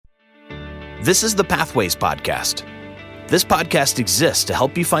This is the Pathways Podcast. This podcast exists to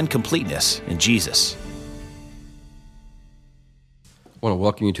help you find completeness in Jesus. I want to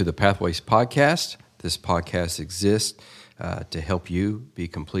welcome you to the Pathways Podcast. This podcast exists to help you be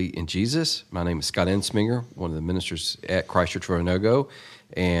complete in Jesus. My name is Scott Ensminger, one of the ministers at Christ Church Roanoke,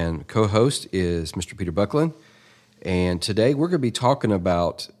 and co-host is Mr. Peter Buckland. And today we're going to be talking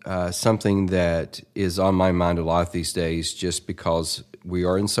about something that is on my mind a lot these days just because we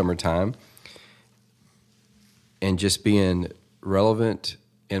are in summertime. And just being relevant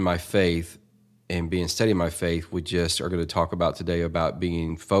in my faith and being steady in my faith, we just are going to talk about today about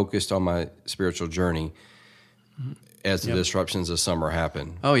being focused on my spiritual journey as the disruptions of summer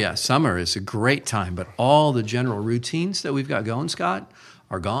happen. Oh, yeah. Summer is a great time, but all the general routines that we've got going, Scott,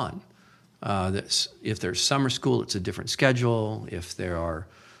 are gone. If there's summer school, it's a different schedule. If there are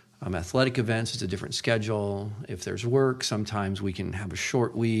athletic events, it's a different schedule. If there's work, sometimes we can have a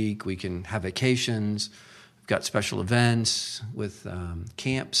short week. We can have vacations. We've got special events with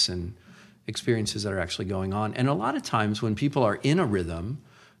camps and experiences that are actually going on. And a lot of times when people are in a rhythm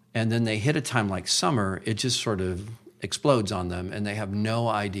and then they hit a time like summer, it just sort of explodes on them and they have no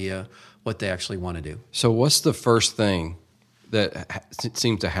idea what they actually want to do. So what's the first thing that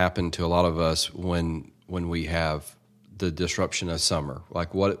seems to happen to a lot of us when we have the disruption of summer?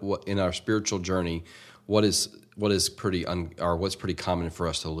 Like what in our spiritual journey, what's pretty common for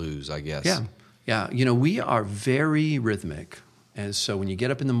us to lose, I guess? Yeah. You know, we are very rhythmic. And so when you get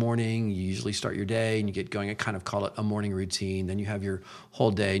up in the morning, you usually start your day and you get going. I kind of call it a morning routine. Then you have your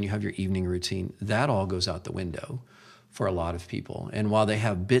whole day and you have your evening routine. That all goes out the window for a lot of people. And while they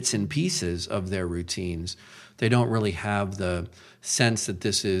have bits and pieces of their routines, they don't really have the sense that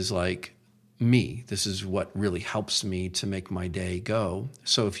this is like me. This is what really helps me to make my day go.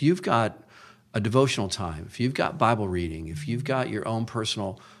 So if you've got a devotional time, if you've got Bible reading, if you've got your own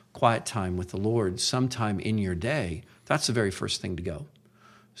personal quiet time with the Lord sometime in your day, that's the very first thing to go.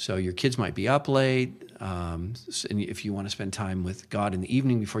 So your kids might be up late, and if you want to spend time with God in the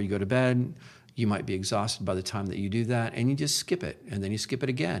evening before you go to bed, you might be exhausted by the time that you do that, and you just skip it, and then you skip it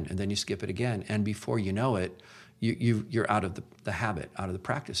again, and then you skip it again, and before you know it, you're out of the habit, out of the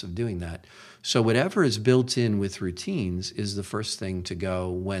practice of doing that. So whatever is built in with routines is the first thing to go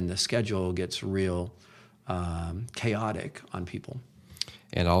when the schedule gets real chaotic on people.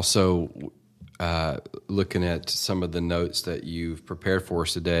 And also, looking at some of the notes that you've prepared for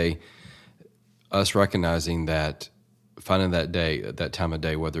us today, us recognizing that finding that time of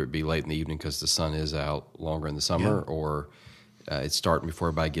day, whether it be late in the evening because the sun is out longer in the summer, or it's starting before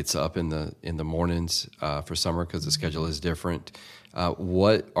everybody gets up in the mornings for summer because the schedule is different.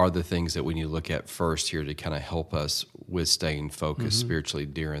 What are the things that we need to look at first here to kind of help us with staying focused spiritually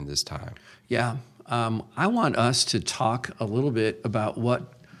during this time? Yeah. I want us to talk a little bit about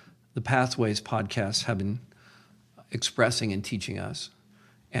what the Pathways podcast have been expressing and teaching us.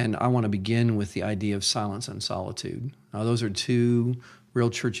 And I want to begin with the idea of silence and solitude. Now, those are two real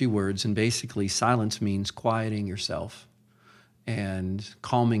churchy words, and basically silence means quieting yourself and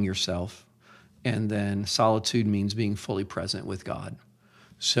calming yourself, and then solitude means being fully present with God.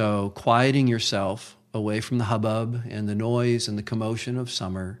 So quieting yourself away from the hubbub and the noise and the commotion of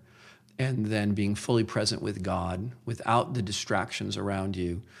summer, and then being fully present with God without the distractions around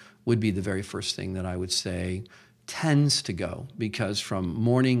you would be the very first thing that I would say tends to go, because from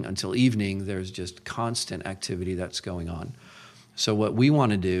morning until evening, there's just constant activity that's going on. So what we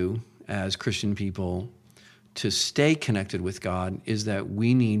want to do as Christian people to stay connected with God is that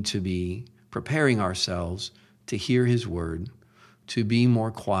we need to be preparing ourselves to hear His word, to be more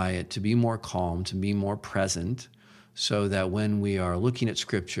quiet, to be more calm, to be more present, so that when we are looking at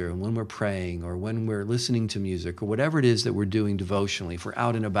Scripture and when we're praying or when we're listening to music or whatever it is that we're doing devotionally, if we're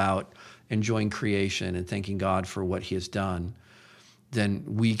out and about enjoying creation and thanking God for what He has done, then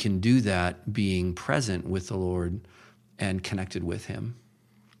we can do that being present with the Lord and connected with Him.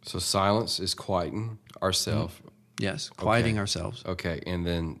 So silence is quieting ourselves. Yes, quieting ourselves. Okay, and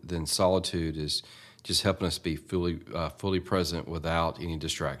then solitude is just helping us be fully present without any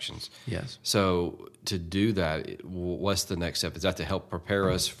distractions. Yes. So to do that, what's the next step? Is that to help prepare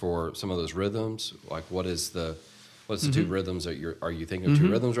us for some of those rhythms? Like what's the two rhythms that are you thinking of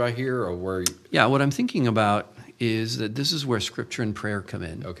two rhythms right here, or where? Yeah, what I'm thinking about is that this is where Scripture and prayer come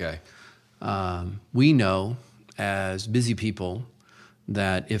in. Okay. We know as busy people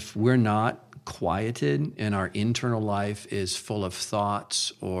that if we're not quieted and our internal life is full of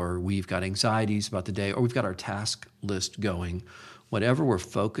thoughts, or we've got anxieties about the day, or we've got our task list going, whatever we're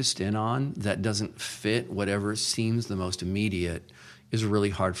focused in on that doesn't fit whatever seems the most immediate is really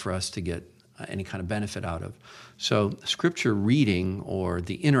hard for us to get any kind of benefit out of. So scripture reading, or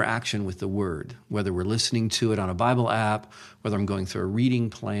the interaction with the word, whether we're listening to it on a Bible app, whether I'm going through a reading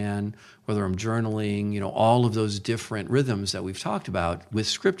plan, whether I'm journaling, all of those different rhythms that we've talked about with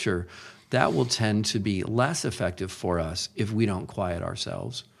scripture, that will tend to be less effective for us if we don't quiet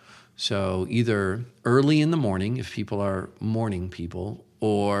ourselves. So either early in the morning, if people are morning people,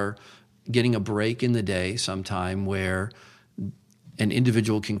 or getting a break in the day sometime where an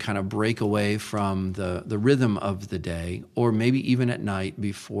individual can kind of break away from the rhythm of the day, or maybe even at night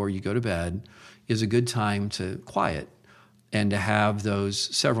before you go to bed, is a good time to quiet and to have those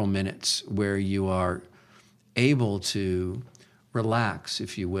several minutes where you are able to relax,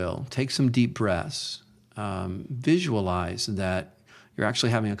 if you will, take some deep breaths, visualize that you're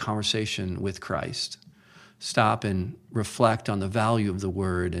actually having a conversation with Christ. Stop and reflect on the value of the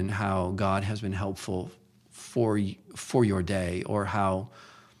word and how God has been helpful for your day, or how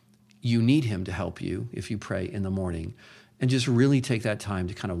you need him to help you if you pray in the morning. And just really take that time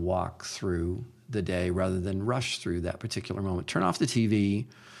to kind of walk through the day rather than rush through that particular moment. Turn off the TV,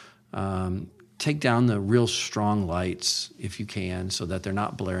 take down the real strong lights if you can so that they're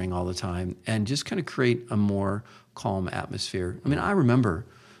not blaring all the time, and just kind of create a more calm atmosphere. I mean, I remember,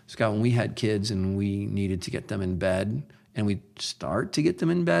 Scott, when we had kids and we needed to get them in bed, and we'd start to get them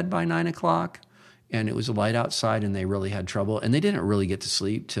in bed by 9 o'clock, and it was light outside and they really had trouble, and they didn't really get to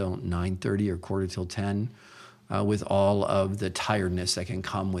sleep till 9:30 or quarter till 10, with all of the tiredness that can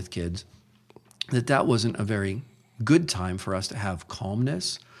come with kids, that wasn't a very good time for us to have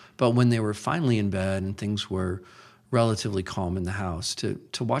calmness. But when they were finally in bed and things were relatively calm in the house, to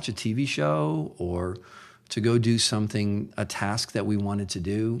watch a TV show or to go do something, a task that we wanted to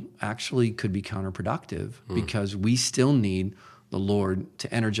do, actually could be counterproductive, because we still need the Lord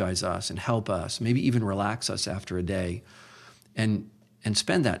to energize us and help us, maybe even relax us after a day, and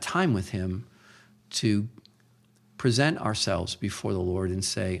spend that time with him to present ourselves before the Lord and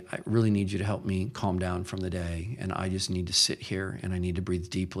say, I really need you to help me calm down from the day, and I just need to sit here, and I need to breathe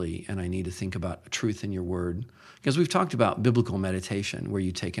deeply, and I need to think about truth in your word. Because we've talked about biblical meditation, where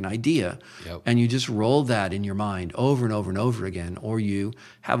you take an idea and you just roll that in your mind over and over and over again, or you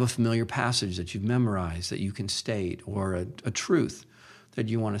have a familiar passage that you've memorized that you can state, or a truth that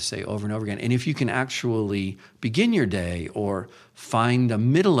you want to say over and over again. And if you can actually begin your day, or find a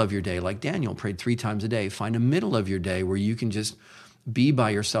middle of your day, like Daniel prayed 3 times a day, find a middle of your day where you can just be by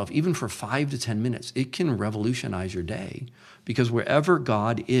yourself, even for 5 to 10 minutes, it can revolutionize your day. Because wherever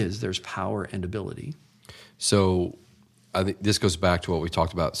God is, there's power and ability. So I think this goes back to what we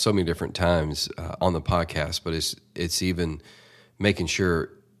talked about so many different times on the podcast, but it's even making sure,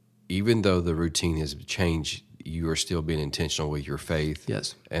 even though the routine has changed, you are still being intentional with your faith.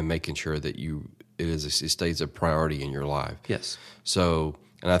 Yes. And making sure that it stays a priority in your life. Yes. So,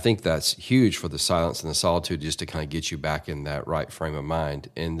 and I think that's huge for the silence and the solitude, just to kind of get you back in that right frame of mind.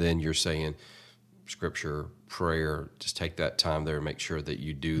 And then you're saying scripture, prayer, just take that time there and make sure that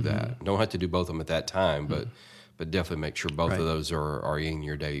you do that. Don't have to do both of them at that time, but definitely make sure both of those are in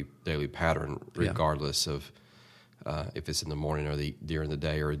your daily pattern, regardless of if it's in the morning or during the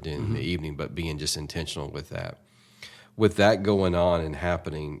day or in the evening, but being just intentional with that. With that going on and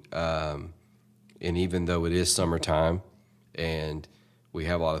happening, and even though it is summertime and we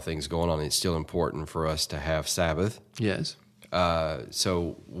have a lot of things going on, it's still important for us to have Sabbath. Yes.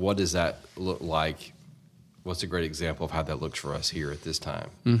 So what does that look like? What's a great example of how that looks for us here at this time?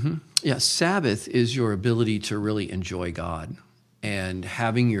 Mm-hmm. Yeah, Sabbath is your ability to really enjoy God. And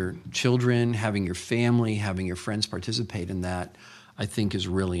having your children, having your family, having your friends participate in that, I think is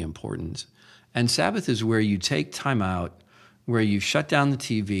really important. And Sabbath is where you take time out, where you shut down the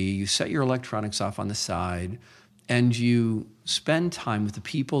TV, you set your electronics off on the side, and you spend time with the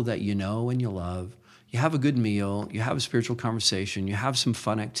people that you know and you love. You have a good meal, you have a spiritual conversation, you have some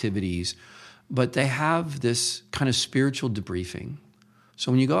fun activities, but they have this kind of spiritual debriefing.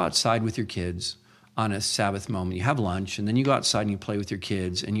 So when you go outside with your kids on a Sabbath moment, you have lunch, and then you go outside and you play with your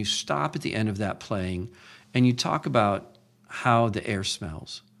kids, and you stop at the end of that playing, and you talk about how the air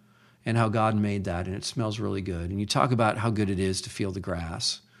smells and how God made that, and it smells really good. And you talk about how good it is to feel the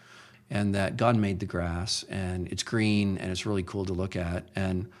grass, and that God made the grass, and it's green, and it's really cool to look at,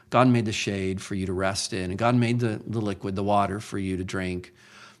 and God made the shade for you to rest in, and God made the liquid, the water, for you to drink,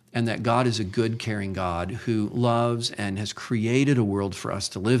 and that God is a good, caring God who loves and has created a world for us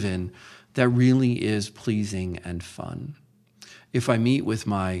to live in that really is pleasing and fun. If I meet with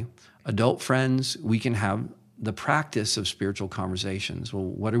my adult friends, we can have the practice of spiritual conversations. Well,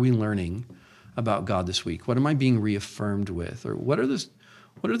 what are we learning about God this week? What am I being reaffirmed with? Or what are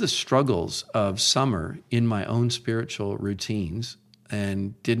the struggles of summer in my own spiritual routines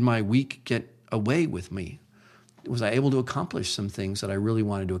And did my week get away with me? Was I able to accomplish some things that I really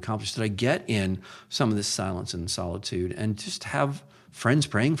wanted to accomplish? Did I get in some of this silence and solitude and just have friends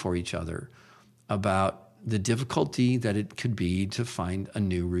praying for each other about the difficulty that it could be to find a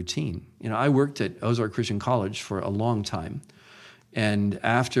new routine? I worked at Ozark Christian College for a long time. And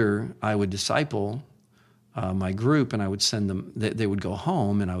after I would disciple my group and I would send them, they would go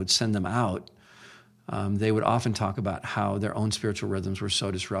home and I would send them out, they would often talk about how their own spiritual rhythms were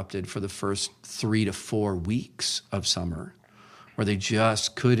so disrupted for the first 3 to 4 weeks of summer, where they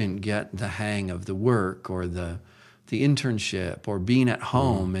just couldn't get the hang of the work or the internship or being at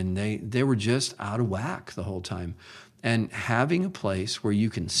home, and they were just out of whack the whole time. And having a place where you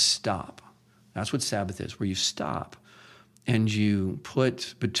can stop, that's what Sabbath is, where you stop and you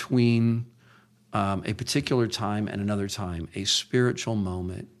put between a particular time and another time a spiritual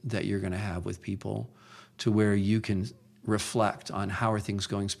moment that you're going to have with people, to where you can reflect on how are things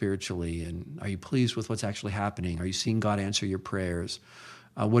going spiritually, and are you pleased with what's actually happening? Are you seeing God answer your prayers?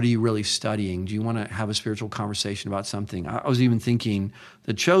 What are you really studying? Do you want to have a spiritual conversation about something? I was even thinking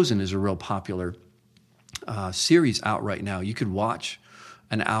The Chosen is a real popular series out right now. You could watch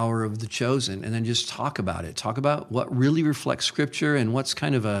an hour of The Chosen and then just talk about it. Talk about what really reflects Scripture and what's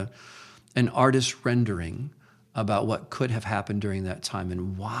kind of an artist's rendering about what could have happened during that time,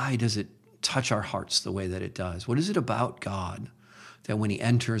 and why does it touch our hearts the way that it does? What is it about God that when he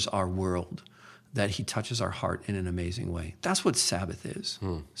enters our world, that he touches our heart in an amazing way? That's what Sabbath is.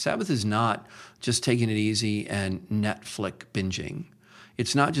 Sabbath is not just taking it easy and Netflix binging.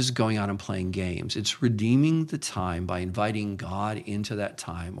 It's not just going out and playing games. It's redeeming the time by inviting God into that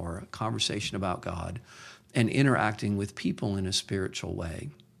time, or a conversation about God, and interacting with people in a spiritual way.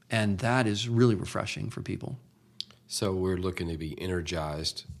 And that is really refreshing for people. So we're looking to be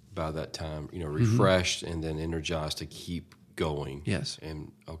energized by that time, refreshed and then energized to keep going. Yes.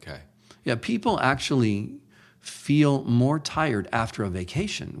 And okay. Yeah, people actually feel more tired after a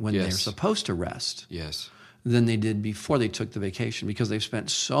vacation when they're supposed to rest. Yes. Than they did before they took the vacation, because they've spent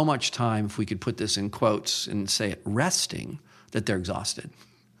so much time, if we could put this in quotes and say it, resting, that they're exhausted.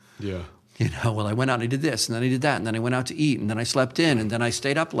 Yeah. Well, I went out and I did this, and then I did that, and then I went out to eat, and then I slept in, and then I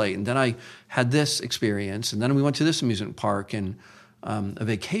stayed up late, and then I had this experience, and then we went to this amusement park. And a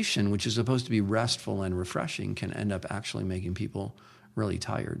vacation, which is supposed to be restful and refreshing, can end up actually making people really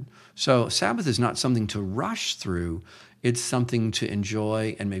tired. So Sabbath is not something to rush through. It's something to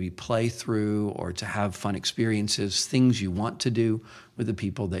enjoy and maybe play through, or to have fun experiences, things you want to do with the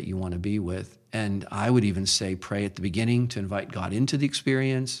people that you want to be with. And I would even say pray at the beginning to invite God into the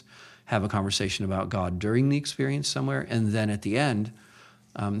experience, have a conversation about God during the experience somewhere, and then at the end,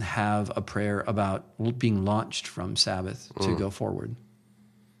 have a prayer about being launched from Sabbath to go forward.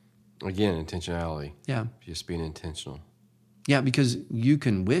 Again, intentionality. Yeah. Just being intentional. Yeah, because you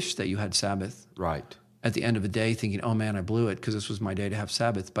can wish that you had Sabbath. Right. At the end of the day, thinking, oh man, I blew it because this was my day to have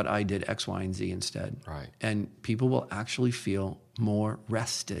Sabbath, but I did X, Y, and Z instead. Right. And people will actually feel more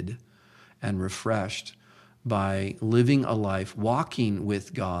rested and refreshed by living a life walking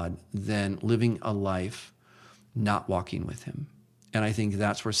with God than living a life not walking with him. And I think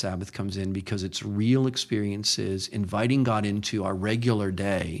that's where Sabbath comes in, because it's real experiences, inviting God into our regular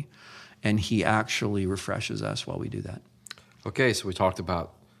day, and he actually refreshes us while we do that. Okay, so we talked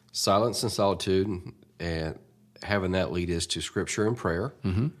about silence and solitude, and having that lead us to Scripture and prayer.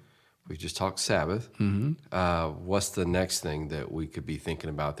 Mm-hmm. We just talked Sabbath. Mm-hmm. What's the next thing that we could be thinking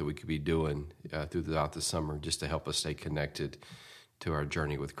about, that we could be doing throughout the summer, just to help us stay connected to our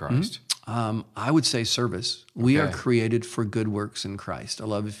journey with Christ? I would say service. We are created for good works in Christ. I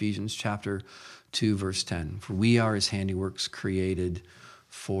love Ephesians chapter 2, verse 10. For we are his handiworks, created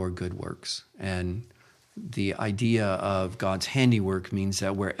for good works. And the idea of God's handiwork means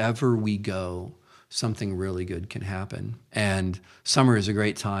that wherever we go, something really good can happen. And summer is a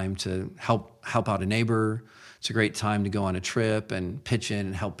great time to help out a neighbor. It's a great time to go on a trip and pitch in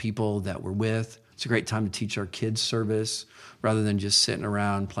and help people that we're with. It's a great time to teach our kids service, rather than just sitting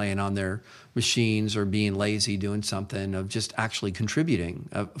around playing on their machines or being lazy doing something, of just actually contributing.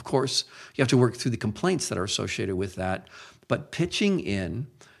 Of course, you have to work through the complaints that are associated with that, but pitching in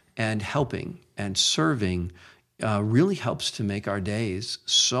and helping and serving really helps to make our days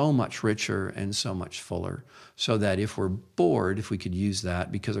so much richer and so much fuller, so that if we're bored, if we could use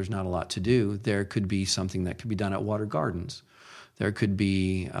that because there's not a lot to do, there could be something that could be done at Water Gardens. There could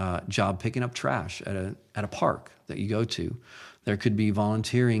be a job picking up trash at a park that you go to. There could be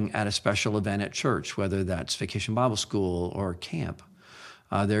volunteering at a special event at church, whether that's Vacation Bible School or camp.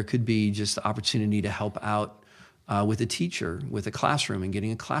 There could be just the opportunity to help out with a teacher, with a classroom, and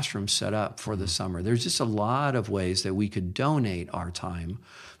getting a classroom set up for the summer. There's just a lot of ways that we could donate our time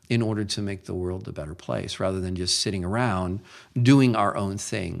in order to make the world a better place, rather than just sitting around doing our own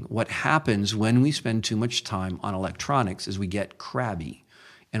thing. What happens when we spend too much time on electronics is we get crabby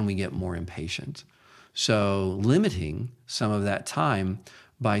and we get more impatient. So limiting some of that time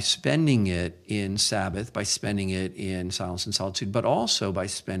by spending it in Sabbath, by spending it in silence and solitude, but also by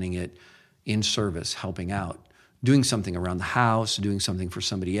spending it in service, helping out, doing something around the house, doing something for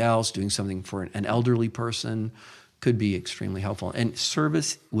somebody else, doing something for an elderly person, could be extremely helpful. And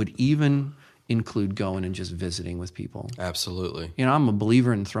service would even include going and just visiting with people. Absolutely. You know, I'm a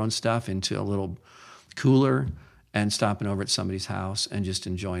believer in throwing stuff into a little cooler and stopping over at somebody's house and just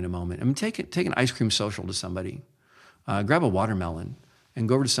enjoying a moment. I mean, take an ice cream social to somebody. Grab a watermelon and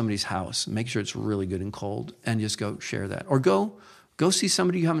go over to somebody's house. Make sure it's really good and cold, and just go share that. Or go see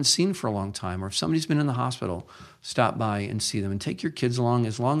somebody you haven't seen for a long time. Or if somebody's been in the hospital, stop by and see them. And take your kids along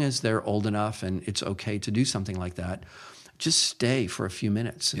as long as they're old enough and it's okay to do something like that. Just stay for a few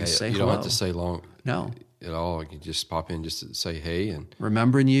minutes and say hello. You don't have to stay long. No. At all. You can just pop in just to say hey. And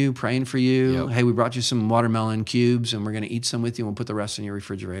remembering you, praying for you. Yep. Hey, we brought you some watermelon cubes and we're going to eat some with you and we'll put the rest in your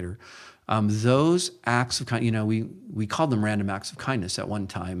refrigerator. Those acts of kindness, you know, we called them random acts of kindness at one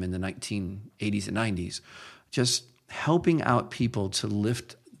time in the 1980s and 90s. Just helping out people to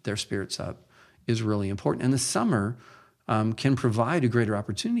lift their spirits up is really important. And the summer can provide a greater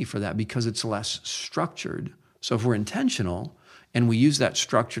opportunity for that because it's less structured. So if we're intentional and we use that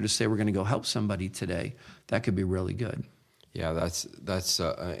structure to say we're going to go help somebody today, that could be really good. Yeah, that's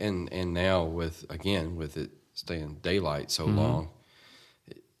and now with it staying daylight so long,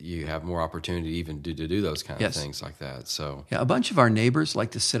 you have more opportunity even to do those kind of things like that. So yeah, a bunch of our neighbors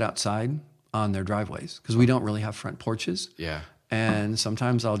like to sit outside on their driveways because we don't really have front porches. Yeah. And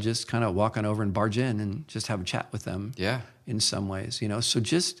sometimes I'll just kind of walk on over and barge in and just have a chat with them. Yeah. In some ways, you know. So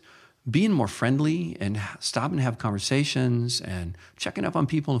just being more friendly and stopping to have conversations and checking up on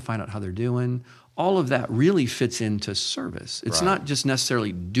people and find out how they're doing. All of that really fits into service. It's not just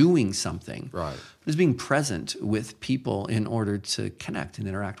necessarily doing something. Right. It's being present with people in order to connect and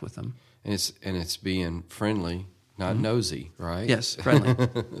interact with them. And it's being friendly, not nosy, right? Yes, friendly.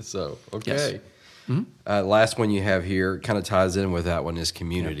 So, okay. Yes. Last one you have here kind of ties in with that one is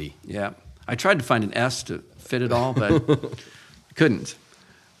community. Yeah. I tried to find an S to fit it all, but couldn't.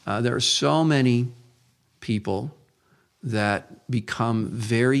 There are so many people that become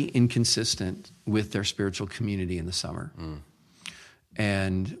very inconsistent with their spiritual community in the summer.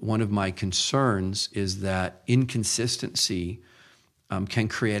 And one of my concerns is that inconsistency can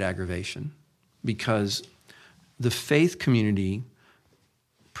create aggravation because the faith community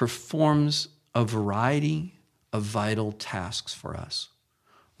performs a variety of vital tasks for us.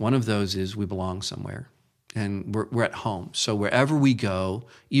 One of those is we belong somewhere and we're at home. So wherever we go,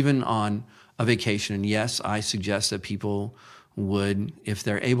 even on a vacation, and yes, I suggest that people would, if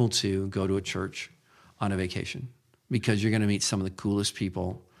they're able to, go to a church on a vacation because you're going to meet some of the coolest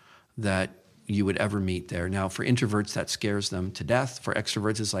people that you would ever meet there. Now, for introverts, that scares them to death. For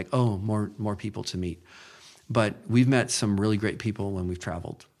extroverts, it's like, oh, more people to meet. But we've met some really great people when we've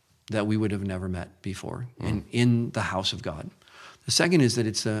traveled that we would have never met before in the house of God. The second is that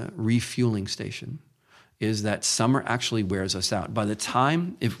it's a refueling station, is that summer actually wears us out. By the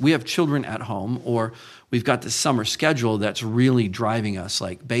time, if we have children at home or we've got this summer schedule that's really driving us,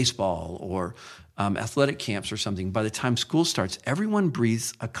 like baseball or athletic camps or something, by the time school starts, everyone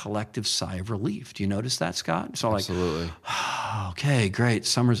breathes a collective sigh of relief. Do you notice that, Scott? It's all Absolutely. Like, oh, okay, great,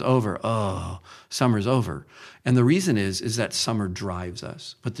 summer's over. Oh, summer's over. And the reason is that summer drives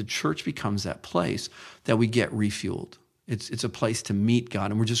us. But the church becomes that place that we get refueled. It's a place to meet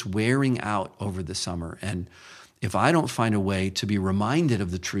God, and we're just wearing out over the summer. And if I don't find a way to be reminded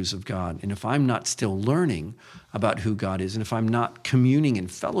of the truths of God, and if I'm not still learning about who God is, and if I'm not communing and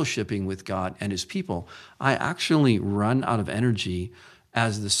fellowshipping with God and his people, I actually run out of energy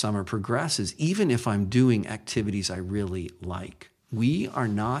as the summer progresses, even if I'm doing activities I really like. We are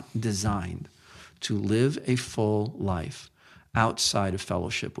not designed to live a full life outside of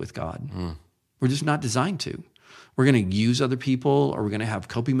fellowship with God. We're just not designed to. We're going to use other people, or we're going to have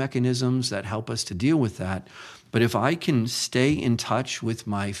coping mechanisms that help us to deal with that. But if I can stay in touch with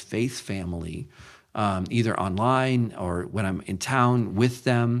my faith family, either online or when I'm in town with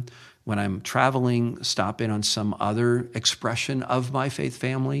them, when I'm traveling, stop in on some other expression of my faith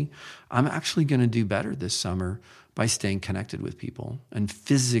family, I'm actually going to do better this summer by staying connected with people and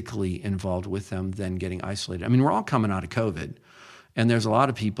physically involved with them than getting isolated. I mean, we're all coming out of COVID. And there's a lot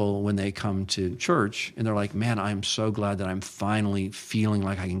of people when they come to church and they're like, man, I'm so glad that I'm finally feeling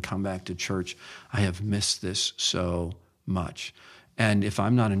like I can come back to church. I have missed this so much. And if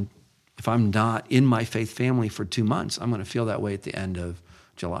I'm not in my faith family for 2 months, I'm going to feel that way at the end of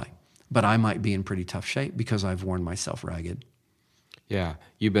July. But I might be in pretty tough shape because I've worn myself ragged. Yeah,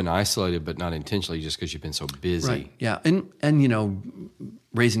 you've been isolated, but not intentionally, just because you've been so busy. Right. Yeah, and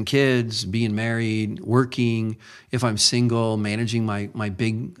raising kids, being married, working. If I'm single, managing my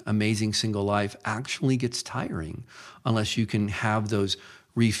big, amazing single life actually gets tiring, unless you can have those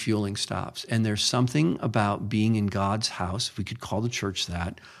refueling stops. And there's something about being in God's house, if we could call the church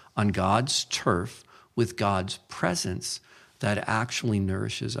that, on God's turf with God's presence, that actually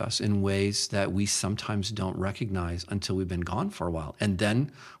nourishes us in ways that we sometimes don't recognize until we've been gone for a while. And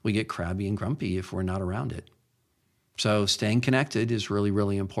then we get crabby and grumpy if we're not around it. So staying connected is really,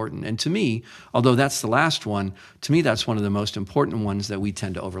 really important. And to me, although that's the last one, to me that's one of the most important ones that we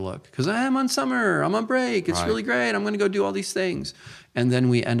tend to overlook. Because I'm on summer, I'm on break, it's really great, I'm going to go do all these things. And then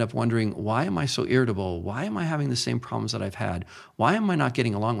we end up wondering, why am I so irritable? Why am I having the same problems that I've had? Why am I not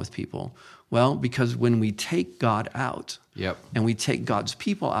getting along with people? Well, because when we take God out and we take God's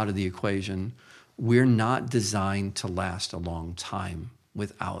people out of the equation, we're not designed to last a long time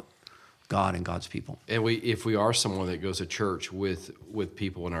without God and God's people. And if we are someone that goes to church with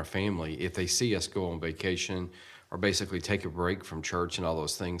people in our family, if they see us go on vacation or basically take a break from church and all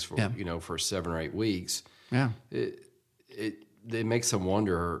those things for for 7 or 8 weeks, it makes them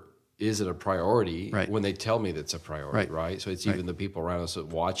wonder, is it a priority when they tell me that's a priority, right? So it's even the people around us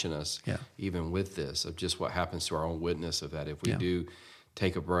watching us, even with this, of just what happens to our own witness of that. If we do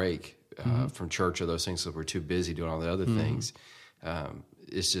take a break from church or those things because we're too busy doing all the other things,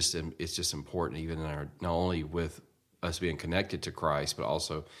 it's just important, even in our, not only with us being connected to Christ, but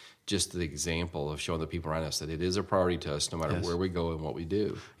also just the example of showing the people around us that it is a priority to us no matter where we go and what we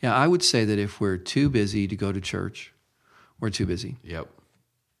do. Yeah, I would say that if we're too busy to go to church, we're too busy. Yep.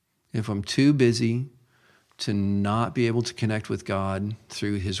 If I'm too busy to not be able to connect with God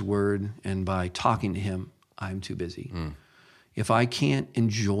through His Word and by talking to Him, I'm too busy. If I can't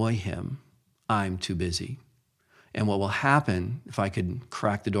enjoy Him, I'm too busy. And what will happen, if I could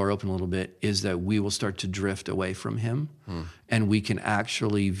crack the door open a little bit, is that we will start to drift away from Him, and we can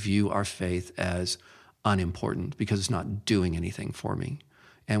actually view our faith as unimportant because it's not doing anything for me.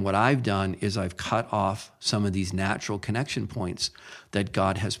 And what I've done is I've cut off some of these natural connection points that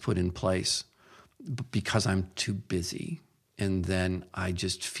God has put in place because I'm too busy. And then I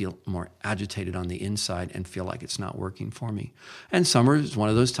just feel more agitated on the inside and feel like it's not working for me. And summer is one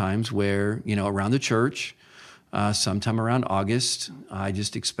of those times where, around the church, sometime around August, I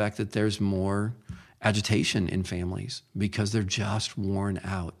just expect that there's more agitation in families because they're just worn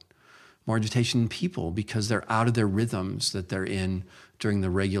out. More agitation in people because they're out of their rhythms that they're in during the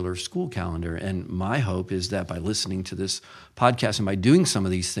regular school calendar. And my hope is that by listening to this podcast and by doing some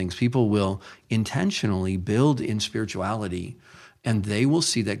of these things, people will intentionally build in spirituality, and they will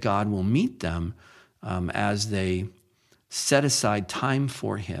see that God will meet them as they set aside time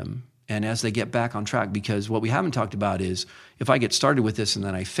for Him and as they get back on track. Because what we haven't talked about is, if I get started with this and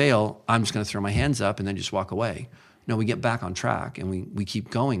then I fail, I'm just going to throw my hands up and then just walk away. No, we get back on track and we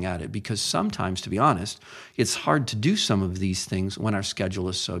keep going at it, because sometimes, to be honest, it's hard to do some of these things when our schedule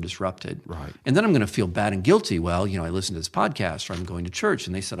is so disrupted. Right. And then I'm going to feel bad and guilty. Well, I listened to this podcast, or I'm going to church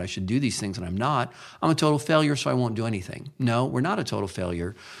and they said I should do these things and I'm not. I'm a total failure, so I won't do anything. No, we're not a total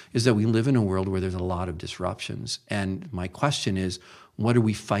failure. Is that we live in a world where there's a lot of disruptions. And my question is, what are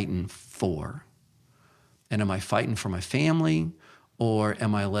we fighting for? And am I fighting for my family, or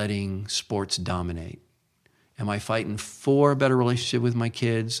am I letting sports dominate? Am I fighting for a better relationship with my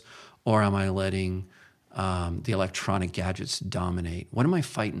kids, or am I letting the electronic gadgets dominate? What am I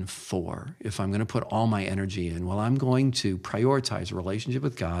fighting for if I'm going to put all my energy in? Well, I'm going to prioritize a relationship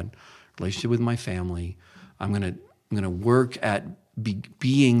with God, relationship with my family. I'm going to work at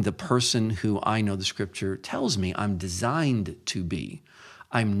being the person who I know the Scripture tells me I'm designed to be.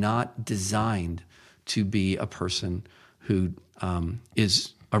 I'm not designed to be a person who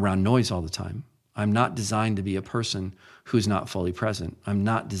is around noise all the time. I'm not designed to be a person who's not fully present. I'm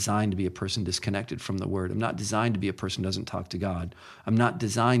not designed to be a person disconnected from the Word. I'm not designed to be a person who doesn't talk to God. I'm not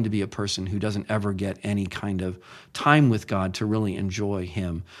designed to be a person who doesn't ever get any kind of time with God to really enjoy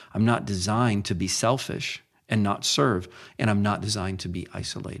Him. I'm not designed to be selfish and not serve, and I'm not designed to be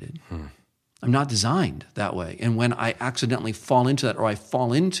isolated. I'm not designed that way. And when I accidentally fall into that, or I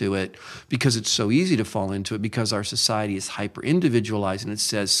fall into it because it's so easy to fall into it because our society is hyper-individualized and it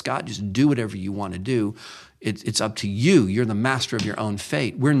says, Scott, just do whatever you want to do. It's up to you. You're the master of your own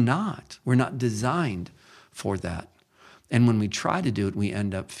fate. We're not. We're not designed for that. And when we try to do it, we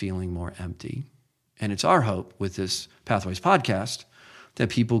end up feeling more empty. And it's our hope with this Pathways podcast that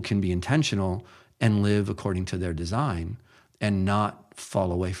people can be intentional and live according to their design and not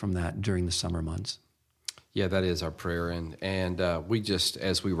fall away from that during the summer months. Yeah, that is our prayer. And we just,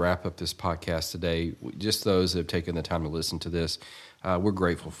 as we wrap up this podcast today, just those that have taken the time to listen to this, we're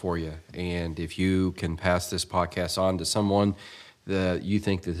grateful for you. And if you can pass this podcast on to someone that you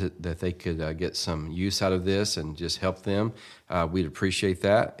think that they could get some use out of this and just help them, we'd appreciate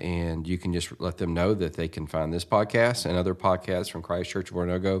that. And you can just let them know that they can find this podcast and other podcasts from Christ Church of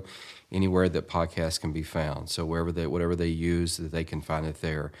Oronogo anywhere that podcasts can be found. So whatever they use, that they can find it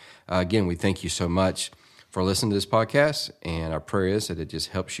there. Again, we thank you so much for listening to this podcast, and our prayer is that it just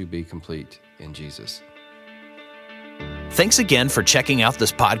helps you be complete in Jesus. Thanks again for checking out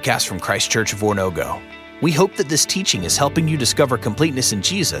this podcast from Christ Church of Oronogo. We hope that this teaching is helping you discover completeness in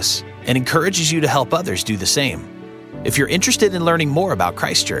Jesus and encourages you to help others do the same. If you're interested in learning more about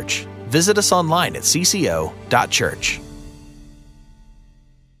Christ Church, visit us online at cco.church.